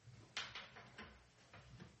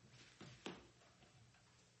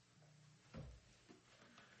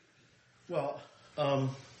Well, I'm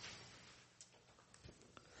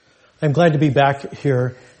glad to be back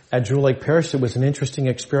here at Jewel Lake Parish. It was an interesting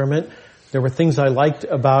experiment. There were things I liked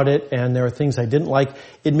about it, and there were things I didn't like.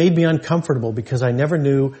 It made me uncomfortable because I never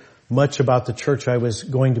knew much about the church I was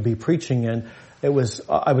going to be preaching in. I was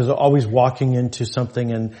always walking into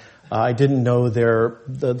something, and I didn't know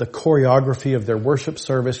the choreography of their worship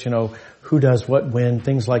service. Who does what when,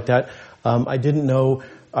 things like that. I didn't know.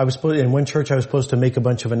 In one church I was supposed to make a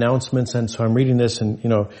bunch of announcements, and so I'm reading this,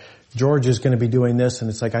 and George is going to be doing this, and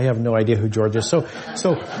it's like I have no idea who George is. So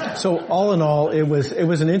all in all, it was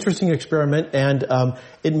an interesting experiment, and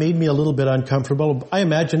it made me a little bit uncomfortable. I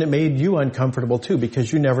imagine it made you uncomfortable too,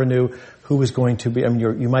 because you never knew who was going to be. I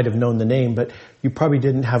mean, you might have known the name, but you probably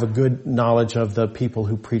didn't have a good knowledge of the people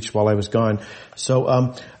who preached while I was gone.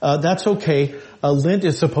 So that's okay. Lent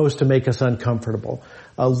is supposed to make us uncomfortable.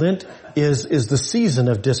 Lent is the season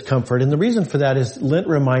of discomfort, and the reason for that is Lent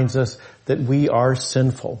reminds us that we are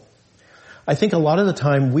sinful. I think a lot of the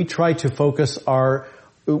time we try to focus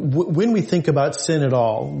when we think about sin at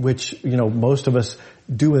all, which, most of us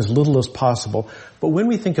do as little as possible, but when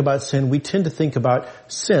we think about sin, we tend to think about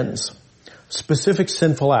sins, specific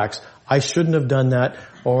sinful acts. I shouldn't have done that,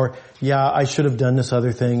 or I should have done this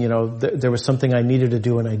other thing. There was something I needed to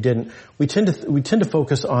do and I didn't. We tend to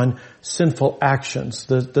focus on sinful actions,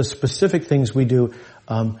 the specific things we do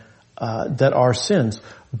that are sins.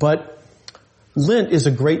 But Lent is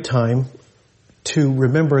a great time to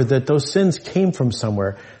remember that those sins came from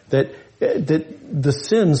somewhere. That the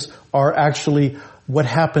sins are actually what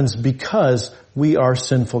happens because we are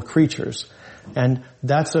sinful creatures, and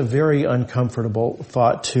that's a very uncomfortable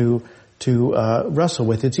thought to wrestle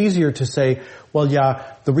with. It's easier to say,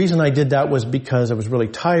 the reason I did that was because I was really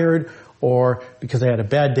tired, or because I had a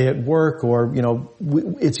bad day at work, or,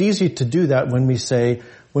 it's easy to do that when we say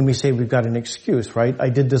we've got an excuse, right? I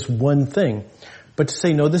did this one thing. But to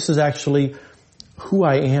say, no, this is actually who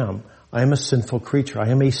I am. I am a sinful creature. I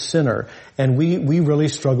am a sinner. And we really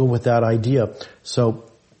struggle with that idea. So,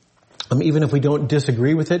 even if we don't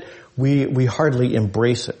disagree with it, we hardly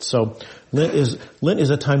embrace it. So Lent is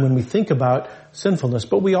a time when we think about sinfulness,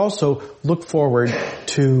 but we also look forward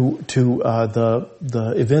to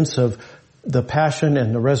the events of the Passion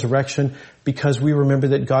and the Resurrection, because we remember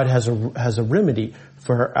that God has a remedy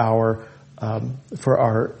for our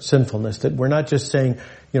sinfulness. That we're not just saying,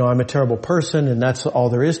 I'm a terrible person and that's all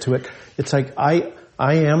there is to it. It's like I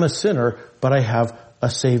am a sinner, but I have a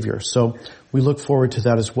Savior. So we look forward to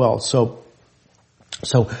that as well. So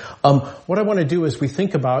what I want to do is we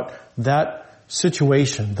think about that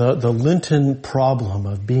situation, the Lenten problem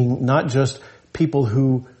of being not just people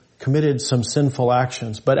who committed some sinful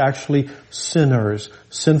actions, but actually sinners,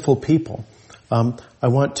 sinful people. I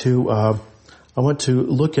want to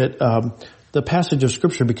look at the passage of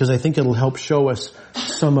Scripture, because I think it'll help show us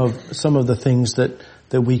some of the things that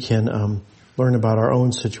we can learn about our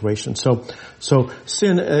own situation. So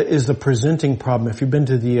sin is the presenting problem. If you've been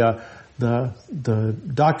to the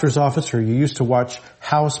doctor's office, or you used to watch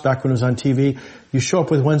House back when it was on TV, you show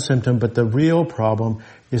up with one symptom, but the real problem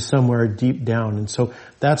is somewhere deep down. And so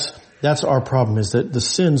that's our problem, is that the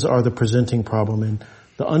sins are the presenting problem, and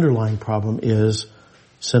the underlying problem is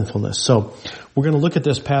sinfulness. So we're going to look at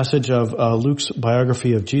this passage of Luke's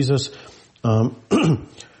biography of Jesus,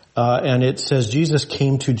 and it says Jesus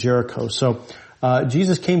came to Jericho. So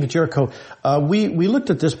Jesus came to Jericho. We looked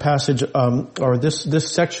at this passage, or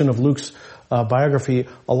this section of Luke's biography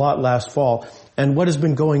a lot last fall, and what has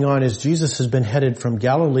been going on is Jesus has been headed from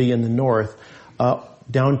Galilee in the north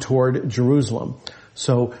down toward Jerusalem.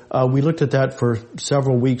 So we looked at that for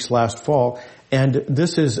several weeks last fall. And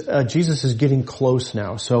this is, Jesus is getting close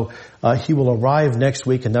now. So, he will arrive next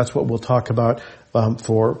week, and that's what we'll talk about,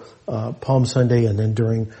 for, Palm Sunday, and then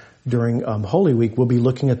during Holy Week, we'll be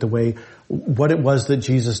looking at what it was that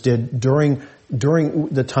Jesus did during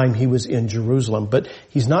the time he was in Jerusalem. But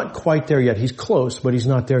he's not quite there yet. He's close, but he's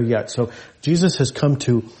not there yet. So Jesus has come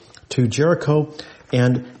to Jericho,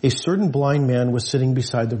 and a certain blind man was sitting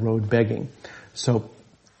beside the road begging. So,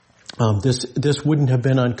 this wouldn't have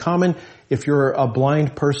been uncommon. If you're a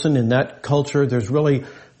blind person in that culture, there's really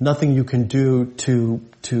nothing you can do to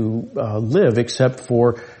live except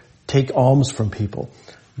for take alms from people.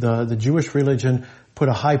 The Jewish religion put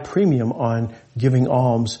a high premium on giving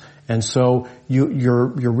alms, and so your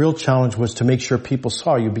real challenge was to make sure people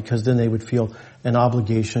saw you, because then they would feel an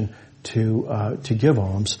obligation to give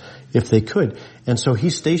alms if they could. And so he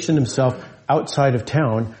stationed himself outside of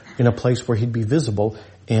town in a place where he'd be visible,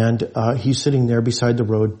 and he's sitting there beside the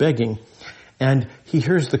road begging. And he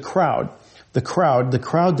hears the crowd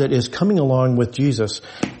that is coming along with Jesus.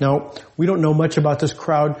 Now, we don't know much about this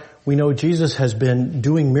crowd. we know Jesus has been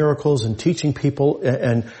doing miracles and teaching people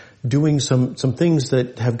and doing some things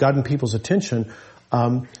that have gotten people's attention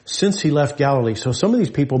since he left Galilee. So some of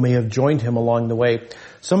these people may have joined him along the way.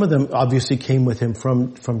 Some of them obviously came with him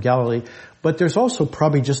from Galilee. But there's also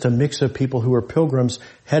probably just a mix of people who are pilgrims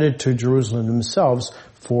headed to Jerusalem themselves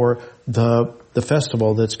for the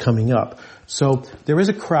festival that's coming up. So there is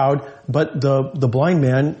a crowd, but the blind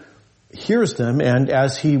man hears them, and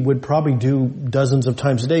as he would probably do dozens of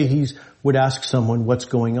times a day, he would ask someone, what's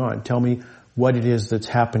going on? Tell me what it is that's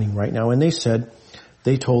happening right now. And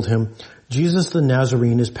they told him, Jesus the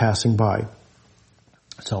Nazarene is passing by.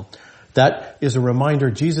 So that is a reminder,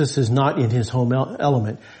 Jesus is not in his home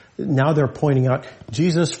element. Now they're pointing out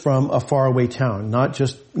Jesus from a faraway town, not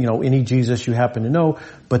just, any Jesus you happen to know,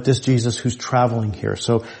 but this Jesus who's traveling here.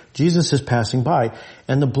 So Jesus is passing by.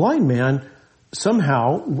 And the blind man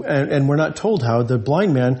somehow, and we're not told how, the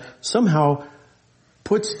blind man somehow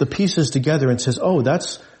puts the pieces together and says, oh,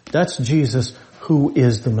 that's Jesus who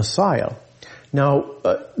is the Messiah. Now,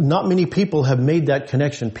 not many people have made that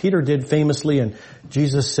connection. Peter did famously, and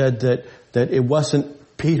Jesus said that it wasn't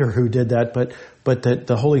Peter who did that, but that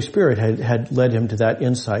the Holy Spirit had led him to that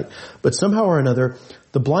insight. But somehow or another,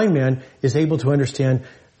 the blind man is able to understand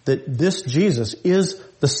that this Jesus is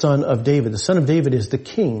the Son of David. The Son of David is the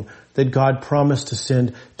King that God promised to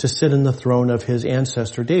send to sit in the throne of his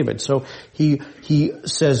ancestor David. So he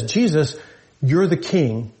says, Jesus, you're the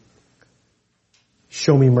King.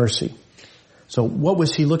 Show me mercy. So what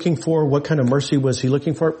was he looking for? What kind of mercy was he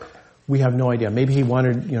looking for? We have no idea. Maybe he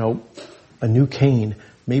wanted, a new Cain.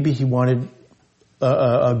 Maybe he wanted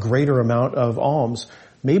a greater amount of alms.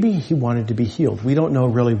 Maybe he wanted to be healed. We don't know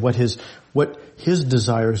really what his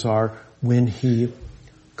desires are when he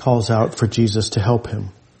calls out for Jesus to help him.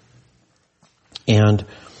 And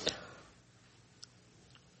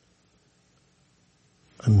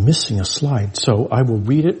I'm missing a slide, so I will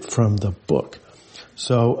read it from the book.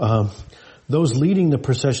 So those leading the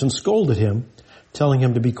procession scolded him, telling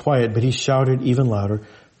him to be quiet, but he shouted even louder,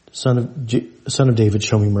 Son of David,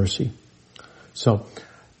 show me mercy. So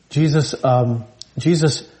Jesus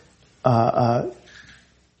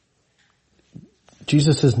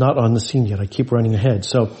is not on the scene yet. I keep running ahead.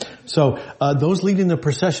 So those leading the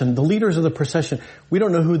procession, the leaders of the procession, we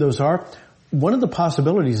don't know who those are. One of the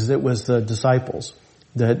possibilities is it was the disciples.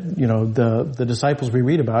 That, the disciples we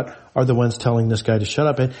read about are the ones telling this guy to shut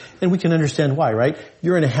up. And we can understand why, right?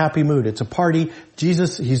 You're in a happy mood. It's a party.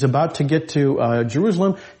 Jesus, he's about to get to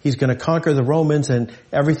Jerusalem. He's going to conquer the Romans and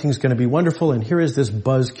everything's going to be wonderful. And here is this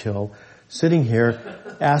buzzkill sitting here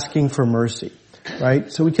asking for mercy,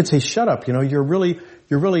 right? So we could say, shut up. You're really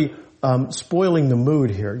spoiling the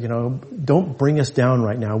mood here. Don't bring us down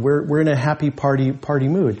right now. We're in a happy party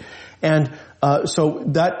mood. And so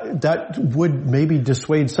that would maybe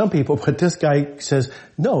dissuade some people, but this guy says,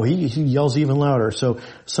 no, he yells even louder. So,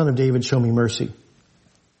 Son of David, show me mercy.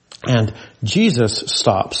 And Jesus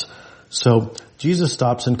stops. So Jesus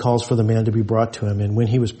stops and calls for the man to be brought to him. And when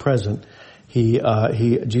he was present,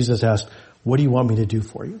 Jesus asked, what do you want me to do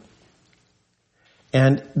for you?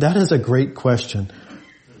 And that is a great question.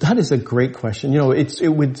 That is a great question. It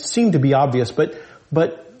would seem to be obvious, but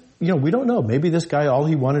we don't know. Maybe this guy, all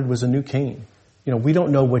he wanted was a new Cain. We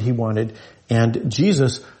don't know what he wanted. And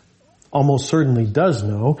Jesus almost certainly does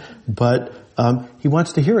know, but he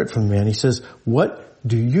wants to hear it from the man. He says, what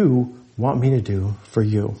do you want me to do for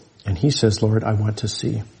you? And he says, Lord, I want to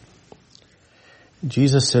see.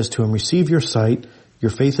 Jesus says to him, receive your sight.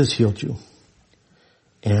 Your faith has healed you.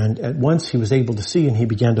 And at once he was able to see, and he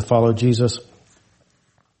began to follow Jesus,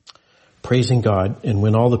 praising God. And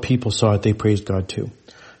when all the people saw it, they praised God too.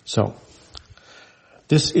 So,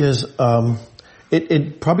 this is,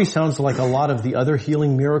 it probably sounds like a lot of the other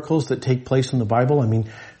healing miracles that take place in the Bible. I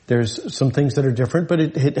mean, there's some things that are different, but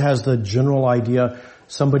it has the general idea.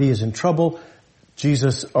 Somebody is in trouble,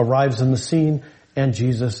 Jesus arrives in the scene, and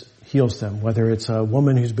Jesus heals them. Whether it's a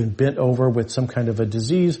woman who's been bent over with some kind of a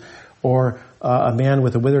disease, or a man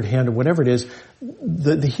with a withered hand, or whatever it is,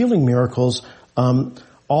 the healing miracles,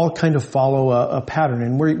 all kind of follow a pattern,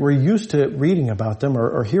 and we're used to reading about them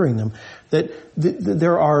or hearing them. That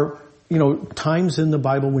there are, times in the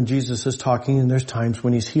Bible when Jesus is talking, and there's times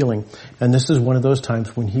when he's healing, and this is one of those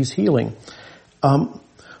times when he's healing.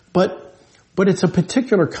 But it's a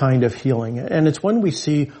particular kind of healing, and it's one we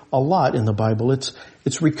see a lot in the Bible.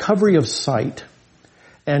 It's recovery of sight,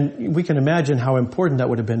 and we can imagine how important that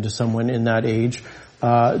would have been to someone in that age,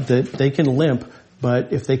 that they can limp.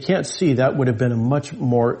 But if they can't see, that would have been a much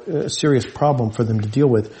more serious problem for them to deal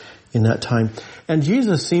with in that time. And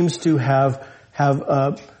Jesus seems to have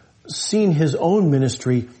seen his own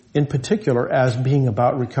ministry in particular as being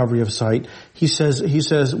about recovery of sight. He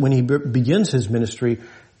says when he begins his ministry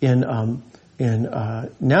in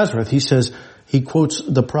Nazareth, he quotes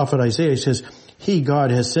the prophet Isaiah. He says, "He,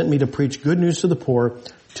 God, has sent me to preach good news to the poor,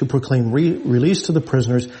 to proclaim release to the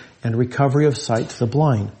prisoners, and recovery of sight to the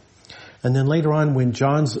blind." And then later on, when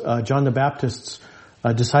John the Baptist's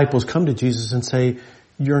disciples come to Jesus and say,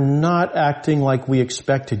 "You're not acting like we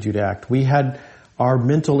expected you to act. We had our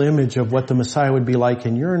mental image of what the Messiah would be like,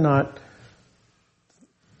 and you're not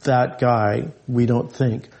that guy, we don't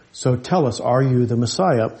think. So tell us, are you the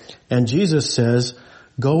Messiah?" And Jesus says,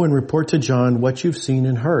 "Go and report to John what you've seen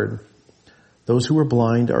and heard. Those who were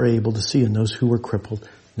blind are able to see, and those who were crippled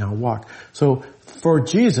now walk." So for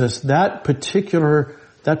Jesus, that particular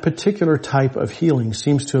type of healing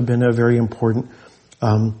seems to have been a very important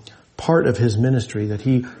part of his ministry, that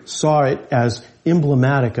he saw it as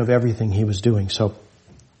emblematic of everything he was doing.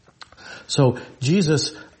 So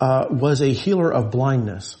Jesus was a healer of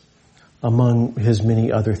blindness among his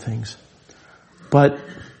many other things. But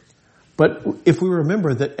if we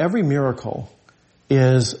remember that every miracle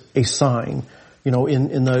is a sign,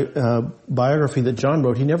 in the biography that John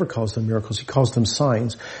wrote, he never calls them miracles, he calls them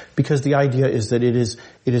signs, because the idea is that it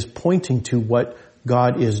is pointing to what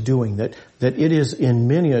God is doing, that it is in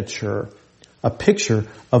miniature a picture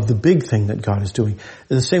of the big thing that God is doing.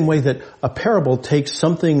 In the same way that a parable takes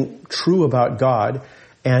something true about God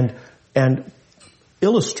and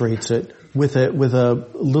illustrates it with a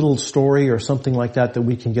little story or something like that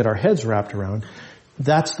we can get our heads wrapped around.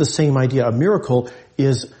 That's the same idea. A miracle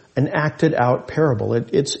is an acted out parable.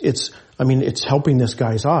 It's helping this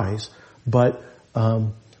guy's eyes, but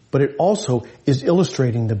it also is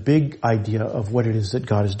illustrating the big idea of what it is that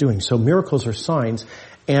God is doing. So miracles are signs,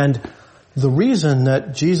 and the reason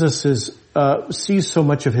that Jesus sees so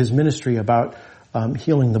much of his ministry about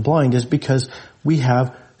healing the blind is because we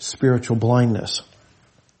have spiritual blindness.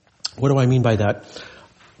 What do I mean by that?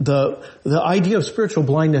 The idea of spiritual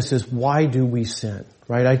blindness is, why do we sin?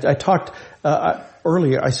 Right? I talked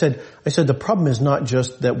earlier. I said the problem is not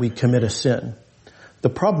just that we commit a sin. The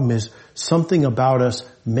problem is something about us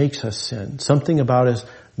makes us sin. Something about us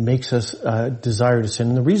makes us desire to sin.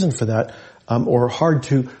 And the reason for that,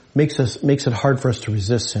 makes it hard for us to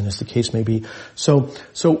resist sin, as the case may be. So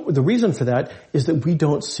the reason for that is that we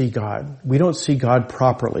don't see God. We don't see God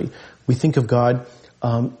properly. We think of God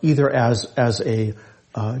either as a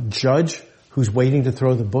judge who's waiting to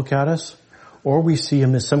throw the book at us, or we see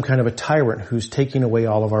him as some kind of a tyrant who's taking away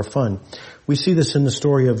all of our fun. We see this in the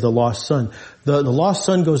story of the lost son. The lost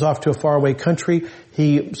son goes off to a faraway country.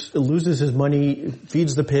 He loses his money,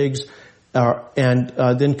 feeds the pigs, and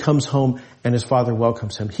then comes home, and his father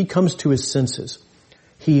welcomes him. He comes to his senses.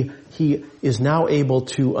 He is now able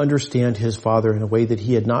to understand his father in a way that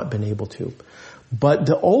he had not been able to. But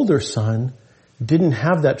the older son didn't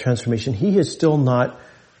have that transformation. He is still not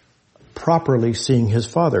properly seeing his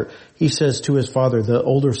father. He says to his father, the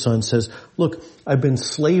older son says, "Look, I've been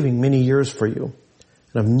slaving many years for you,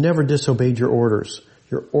 and I've never disobeyed your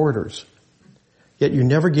orders. Yet you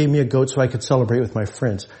never gave me a goat so I could celebrate with my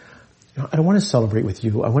friends." I don't want to celebrate with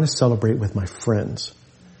you. I want to celebrate with my friends.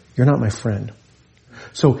 You're not my friend.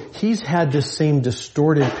 So he's had this same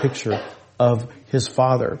distorted picture of his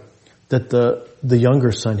father that the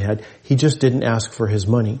younger son had. He just didn't ask for his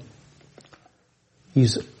money.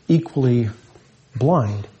 He's equally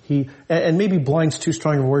blind. And maybe blind's too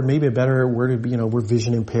strong a word, maybe a better word would be, we're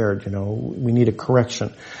vision impaired, we need a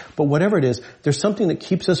correction. But whatever it is, there's something that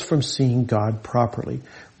keeps us from seeing God properly.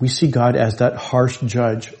 We see God as that harsh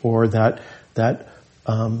judge, or that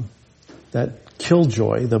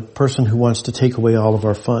killjoy, the person who wants to take away all of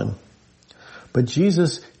our fun. But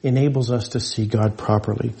Jesus enables us to see God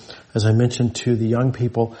properly. As I mentioned to the young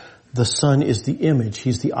people, the Son is the image,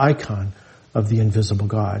 he's the icon of the invisible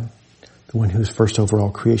God, the one who's first over all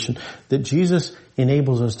creation. That Jesus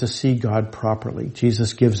enables us to see God properly.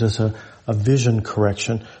 Jesus gives us a vision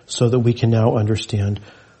correction so that we can now understand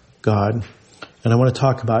God. And I want to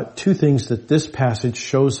talk about two things that this passage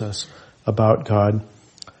shows us about God.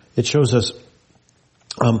 It shows us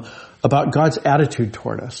about God's attitude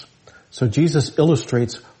toward us. So Jesus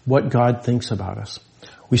illustrates what God thinks about us.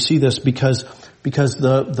 We see this because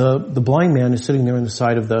the blind man is sitting there on the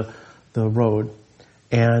side of the road,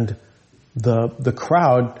 and the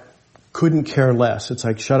crowd couldn't care less. It's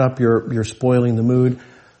like, shut up, you're spoiling the mood.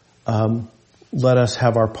 Let us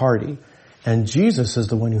have our party. And Jesus is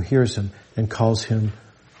the one who hears him and calls him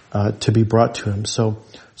to be brought to him. So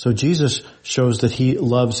Jesus shows that he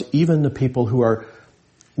loves even the people who are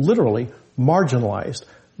literally marginalized.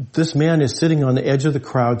 This man is sitting on the edge of the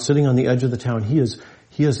crowd, sitting on the edge of the town. He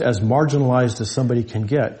He is as marginalized as somebody can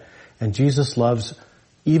get. And Jesus loves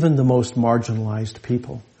even the most marginalized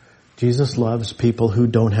people. Jesus loves people who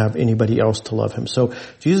don't have anybody else to love him. So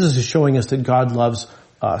Jesus is showing us that God loves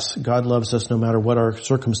us. God loves us no matter what our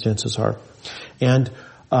circumstances are. And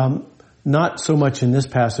not so much in this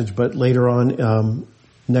passage, but later on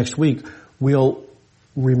next week, we'll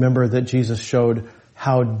remember that Jesus showed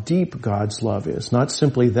how deep God's love is. Not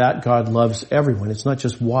simply that God loves everyone. It's not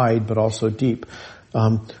just wide, but also deep.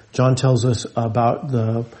 John tells us about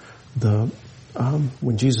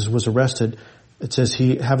when Jesus was arrested. It says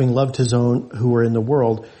he, having loved his own who were in the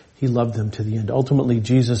world, he loved them to the end. Ultimately,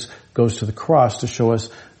 Jesus goes to the cross to show us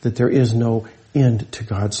that there is no end to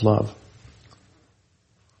God's love.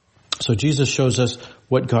 So Jesus shows us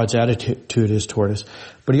what God's attitude is toward us.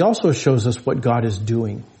 But he also shows us what God is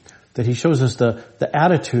doing. That he shows us the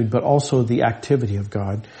attitude, but also the activity of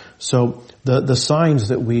God. So the signs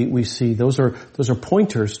that we see, those are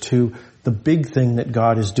pointers to the big thing that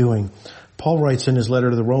God is doing. Paul writes in his letter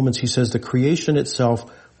to the Romans, he says, the creation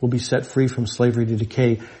itself will be set free from slavery to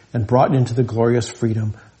decay and brought into the glorious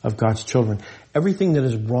freedom of God's children. Everything that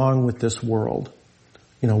is wrong with this world,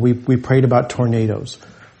 we prayed about tornadoes,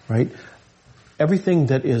 right? Everything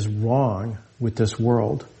that is wrong with this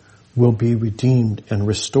world will be redeemed and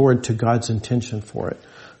restored to God's intention for it.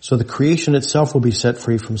 So the creation itself will be set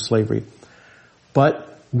free from slavery.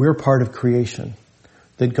 But we're part of creation.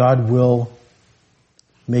 That God will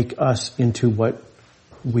make us into what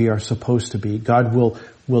we are supposed to be. God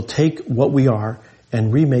will take what we are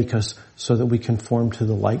and remake us so that we conform to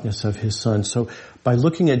the likeness of his Son. So by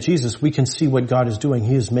looking at Jesus, we can see what God is doing.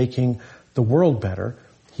 He is making the world better.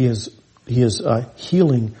 He is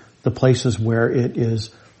healing the places where it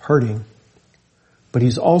is hurting. But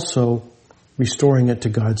he's also restoring it to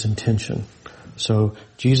God's intention. So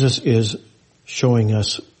Jesus is showing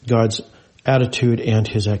us God's attitude and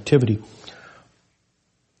his activity.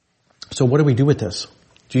 So what do we do with this?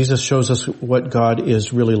 Jesus shows us what God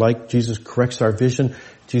is really like. Jesus corrects our vision.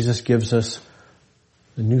 Jesus gives us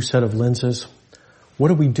a new set of lenses. What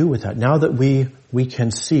do we do with that? Now that we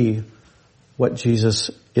can see what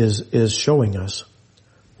Jesus is showing us,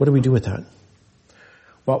 what do we do with that?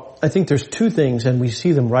 Well, I think there's two things, and we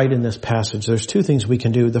see them right in this passage. There's two things we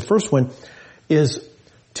can do. The first one is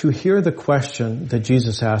to hear the question that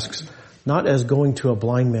Jesus asks, not as going to a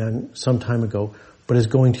blind man some time ago, but as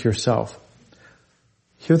going to yourself.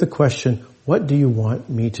 Hear the question, what do you want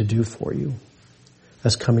me to do for you?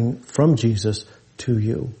 As coming from Jesus to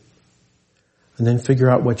you. And then figure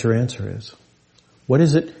out what your answer is. What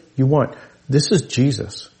is it you want? This is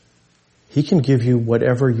Jesus. He can give you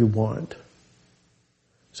whatever you want.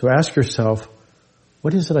 So ask yourself,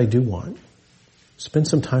 what is it I do want? Spend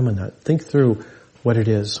some time on that. Think through what it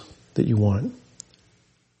is that you want.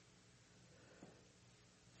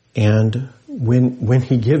 And when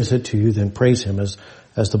he gives it to you, then praise him as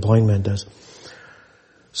the blind man does.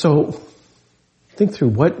 So think through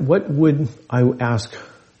what would I ask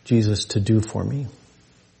Jesus to do for me?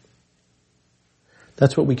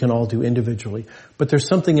 That's what we can all do individually. But there's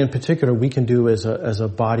something in particular we can do as a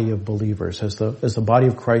body of believers, as the body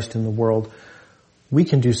of Christ in the world. We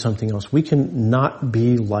can do something else. We can not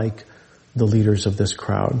be like the leaders of this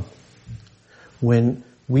crowd. When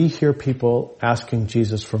we hear people asking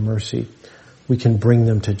Jesus for mercy, we can bring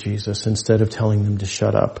them to Jesus instead of telling them to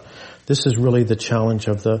shut up. This is really the challenge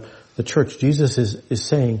of the church. Jesus is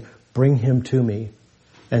saying, bring him to me.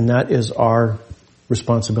 And that is our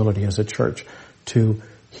responsibility as a church, to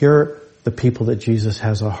hear the people that Jesus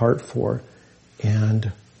has a heart for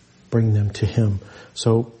and bring them to him.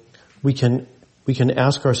 So we can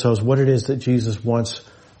ask ourselves what it is that Jesus wants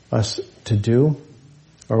us to do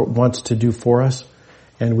or wants to do for us.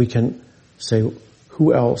 And we can say,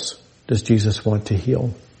 who else does Jesus want to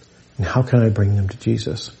heal? And how can I bring them to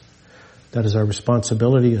Jesus? That is our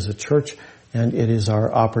responsibility as a church, and it is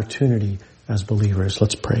our opportunity as believers.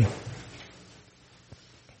 Let's pray.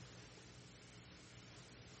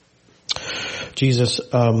 Jesus,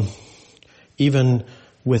 even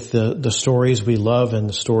with the stories we love and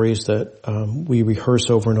the stories that we rehearse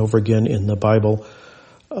over and over again in the Bible,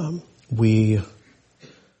 we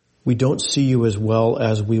don't see you as well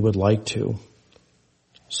as we would like to.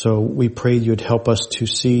 So we pray you'd help us to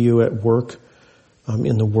see you at work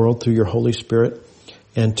in the world through your Holy Spirit,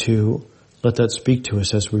 and to let that speak to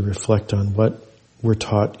us as we reflect on what we're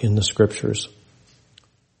taught in the Scriptures.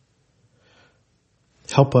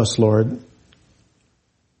 Help us, Lord,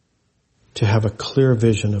 to have a clear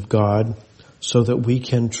vision of God so that we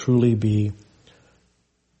can truly be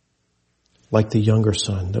like the younger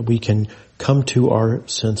son, that we can come to our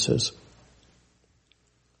senses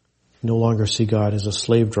no longer see God as a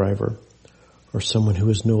slave driver or someone who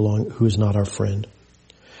is not our friend.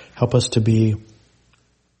 Help us to be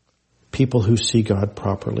people who see God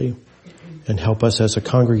properly, and help us as a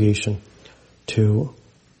congregation to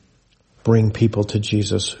bring people to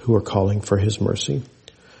Jesus who are calling for his mercy.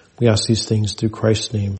 We ask these things through Christ's name.